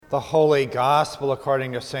The Holy Gospel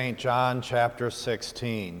according to St. John, chapter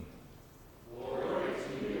 16. Glory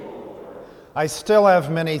to you, O Lord. I still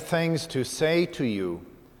have many things to say to you,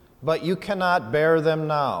 but you cannot bear them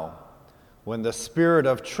now. When the Spirit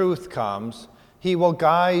of truth comes, he will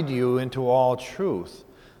guide you into all truth,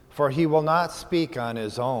 for he will not speak on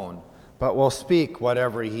his own, but will speak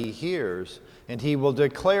whatever he hears, and he will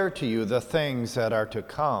declare to you the things that are to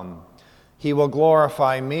come. He will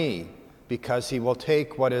glorify me, because he will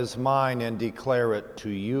take what is mine and declare it to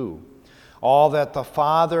you. All that the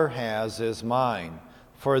Father has is mine.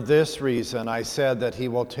 For this reason I said that he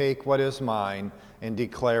will take what is mine and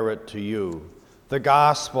declare it to you. The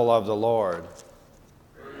Gospel of the Lord.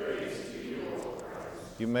 Praise to you, O Christ.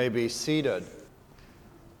 You may be seated.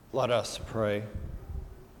 Let us pray.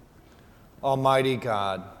 Almighty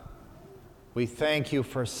God, we thank you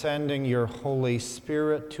for sending your Holy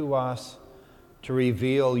Spirit to us to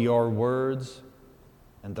reveal your words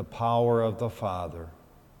and the power of the Father.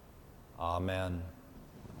 Amen.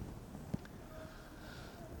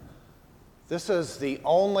 This is the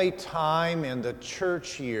only time in the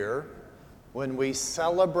church year when we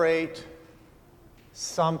celebrate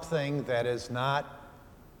something that is not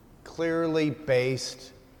clearly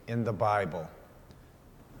based in the Bible.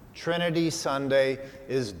 Trinity Sunday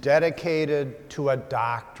is dedicated to a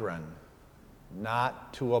doctrine,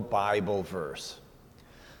 not to a Bible verse.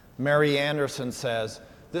 Mary Anderson says,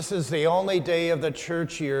 "This is the only day of the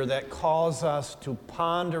church year that calls us to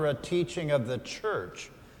ponder a teaching of the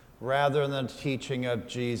church rather than a teaching of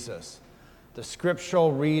Jesus. The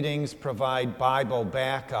scriptural readings provide Bible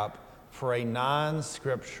backup for a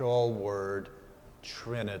non-scriptural word,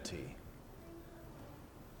 Trinity."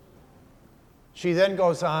 She then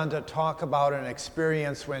goes on to talk about an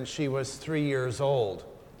experience when she was 3 years old.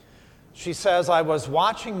 She says, "I was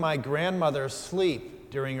watching my grandmother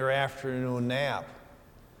sleep during her afternoon nap.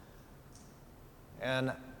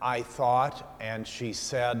 And I thought, and she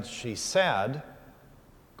said,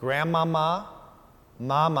 Grandmama,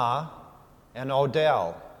 Mama, and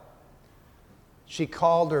Odell." She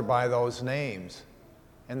called her by those names,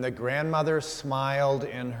 and the grandmother smiled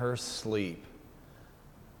in her sleep.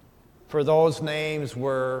 For those names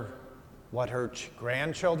were what her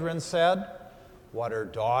grandchildren said, what her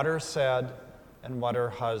daughter said, and what her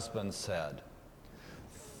husband said.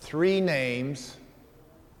 3 names,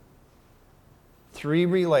 3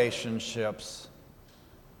 relationships,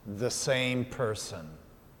 the same person.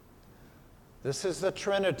 This is the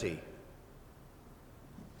Trinity.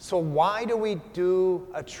 So why do we do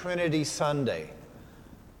a Trinity Sunday?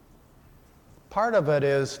 Part of it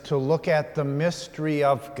is to look at the mystery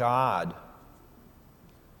of God.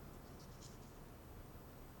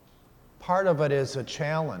 Part of it is a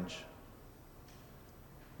challenge.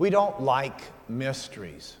 We don't like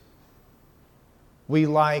mysteries. We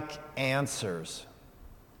like answers.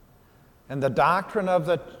 And the doctrine of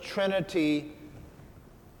the Trinity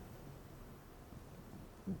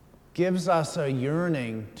gives us a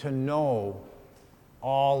yearning to know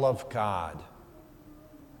all of God.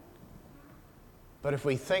 But if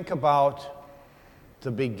we think about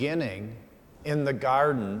the beginning in the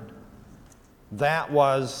garden, that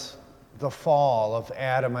was the fall of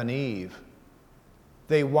Adam and Eve.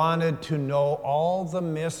 They wanted to know all the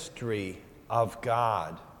mystery of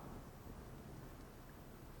God.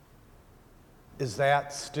 Is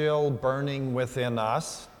that still burning within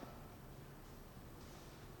us?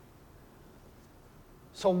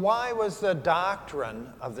 So why was the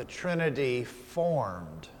doctrine of the Trinity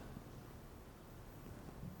formed?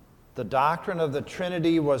 The doctrine of the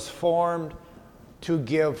Trinity was formed to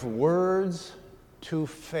give words to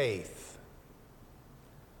faith.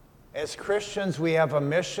 As Christians, we have a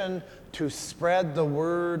mission to spread the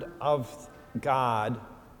word of God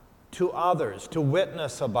to others, to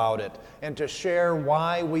witness about it, and to share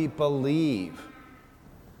why we believe.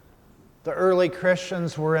 The early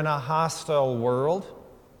Christians were in a hostile world,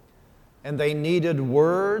 and they needed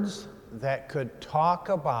words that could talk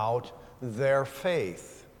about their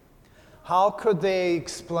faith. How could they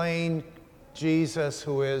explain Jesus,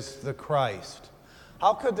 who is the Christ?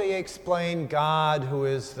 How could they explain God, who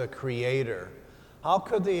is the Creator? How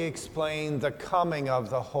could they explain the coming of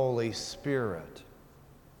the Holy Spirit?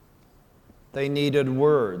 They needed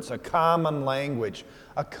words, a common language,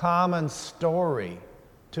 a common story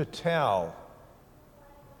to tell,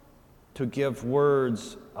 to give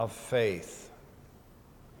words of faith.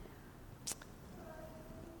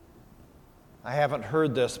 I haven't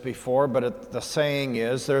heard this before, but the saying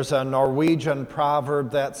is, there's a Norwegian proverb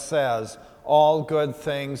that says, all good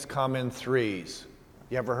things come in threes.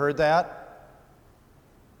 You ever heard that?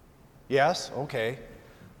 Yes? Okay.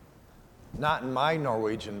 Not in my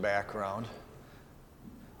Norwegian background.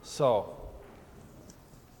 So,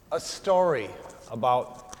 a story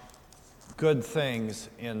about good things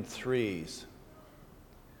in threes.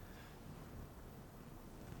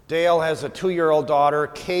 Dale has a 2-year-old daughter,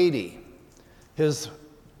 Katie.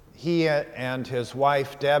 He and his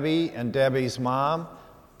wife, Debbie, and Debbie's mom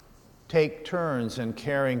take turns in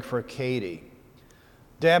caring for Katie.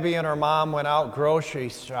 Debbie and her mom went out grocery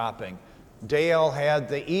shopping. Dale had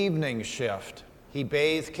the evening shift. He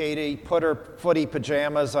bathed Katie, put her footy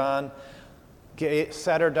pajamas on,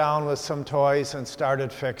 set her down with some toys, and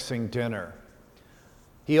started fixing dinner.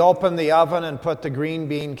 He opened the oven and put the green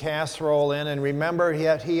bean casserole in, and remember he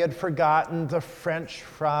had forgotten the French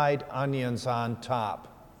fried onions on top.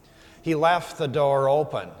 He left the door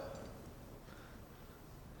open,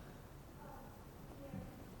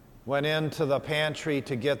 went into the pantry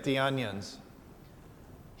to get the onions.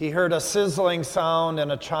 He heard a sizzling sound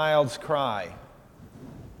and a child's cry.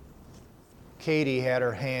 Katie had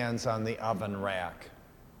her hands on the oven rack.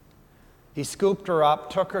 He scooped her up,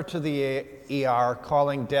 took her to the ER,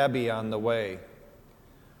 calling Debbie on the way.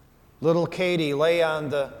 Little Katie lay on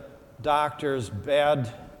the doctor's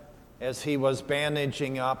bed as he was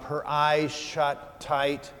bandaging up, her eyes shut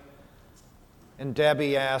tight. And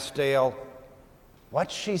Debbie asked Dale,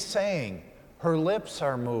 "What's she saying? Her lips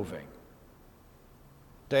are moving."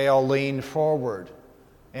 Dale leaned forward,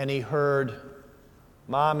 and he heard,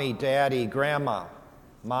 "Mommy, Daddy, Grandma.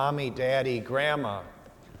 Mommy, Daddy, Grandma.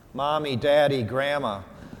 Mommy, Daddy, Grandma."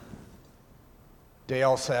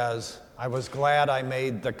 Dale says, "I was glad I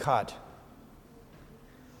made the cut."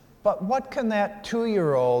 But what can that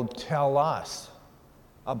 2-year-old tell us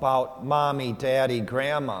about Mommy, Daddy,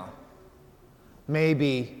 Grandma?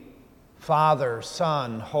 Maybe Father,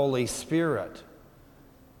 Son, Holy Spirit,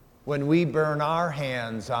 when we burn our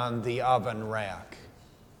hands on the oven rack.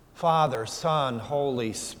 Father, Son,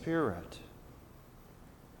 Holy Spirit.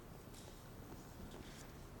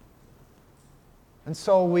 And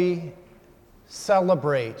so we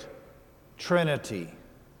celebrate Trinity.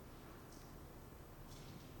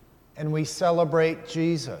 And we celebrate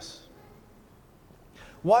Jesus.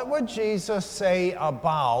 What would Jesus say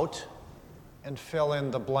about, and fill in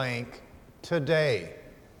the blank, today?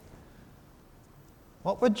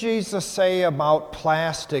 What would Jesus say about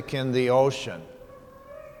plastic in the ocean?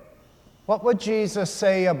 What would Jesus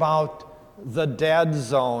say about the dead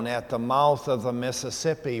zone at the mouth of the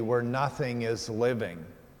Mississippi where nothing is living?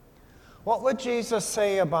 What would Jesus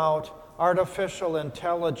say about artificial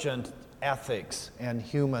intelligence, ethics, and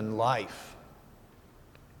human life?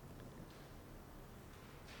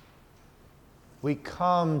 We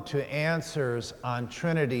come to answers on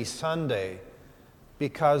Trinity Sunday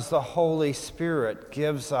because the Holy Spirit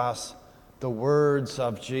gives us the words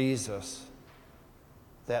of Jesus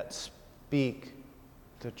that speak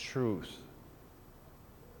the truth.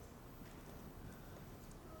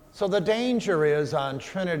 So the danger is on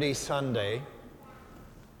Trinity Sunday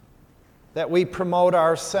that we promote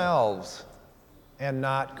ourselves and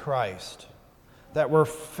not Christ, that we're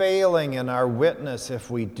failing in our witness if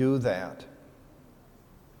we do that.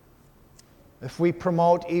 If we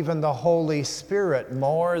promote even the Holy Spirit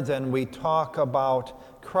more than we talk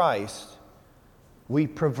about Christ, we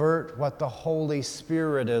pervert what the Holy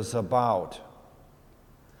Spirit is about.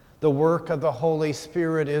 The work of the Holy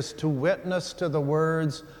Spirit is to witness to the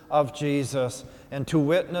words of Jesus and to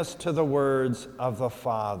witness to the words of the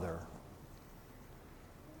Father.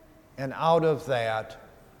 And out of that,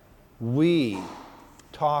 we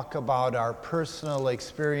talk about our personal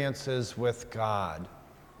experiences with God,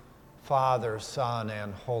 Father, Son,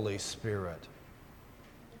 and Holy Spirit.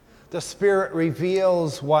 The Spirit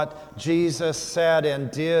reveals what Jesus said and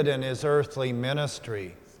did in his earthly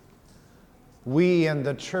ministry. We in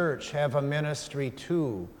the church have a ministry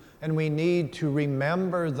too, and we need to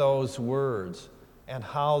remember those words and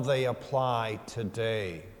how they apply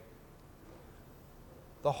today.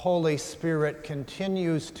 The Holy Spirit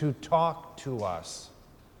continues to talk to us,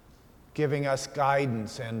 giving us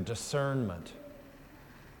guidance and discernment.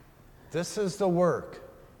 This is the work.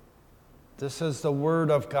 This is the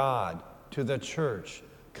Word of God to the church,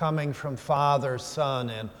 coming from Father, Son,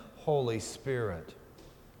 and Holy Spirit.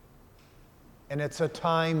 And it's a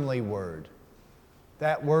timely word.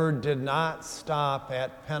 That word did not stop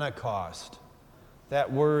at Pentecost.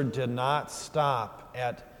 That word did not stop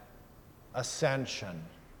at Ascension.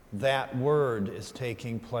 That word is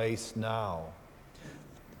taking place now.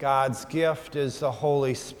 God's gift is the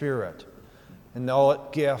Holy Spirit. And though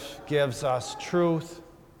it gives us truth,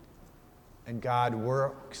 and God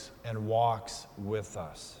works and walks with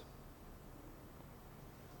us.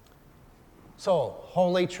 So,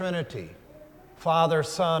 Holy Trinity, Father,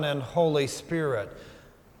 Son, and Holy Spirit,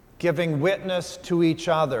 giving witness to each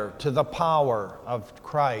other to the power of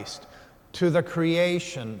Christ, to the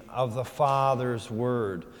creation of the Father's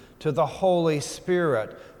Word, to the Holy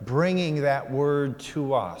Spirit bringing that Word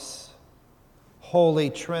to us. Holy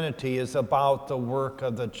Trinity is about the work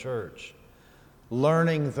of the church,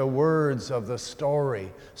 learning the words of the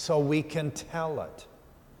story so we can tell it.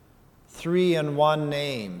 3 in 1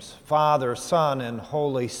 names, Father, Son, and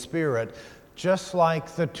Holy Spirit, just like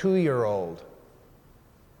the 2-year-old.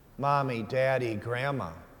 Mommy, Daddy,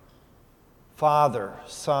 Grandma. Father,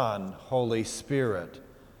 Son, Holy Spirit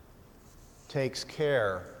takes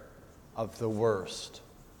care of the worst.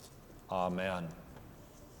 Amen.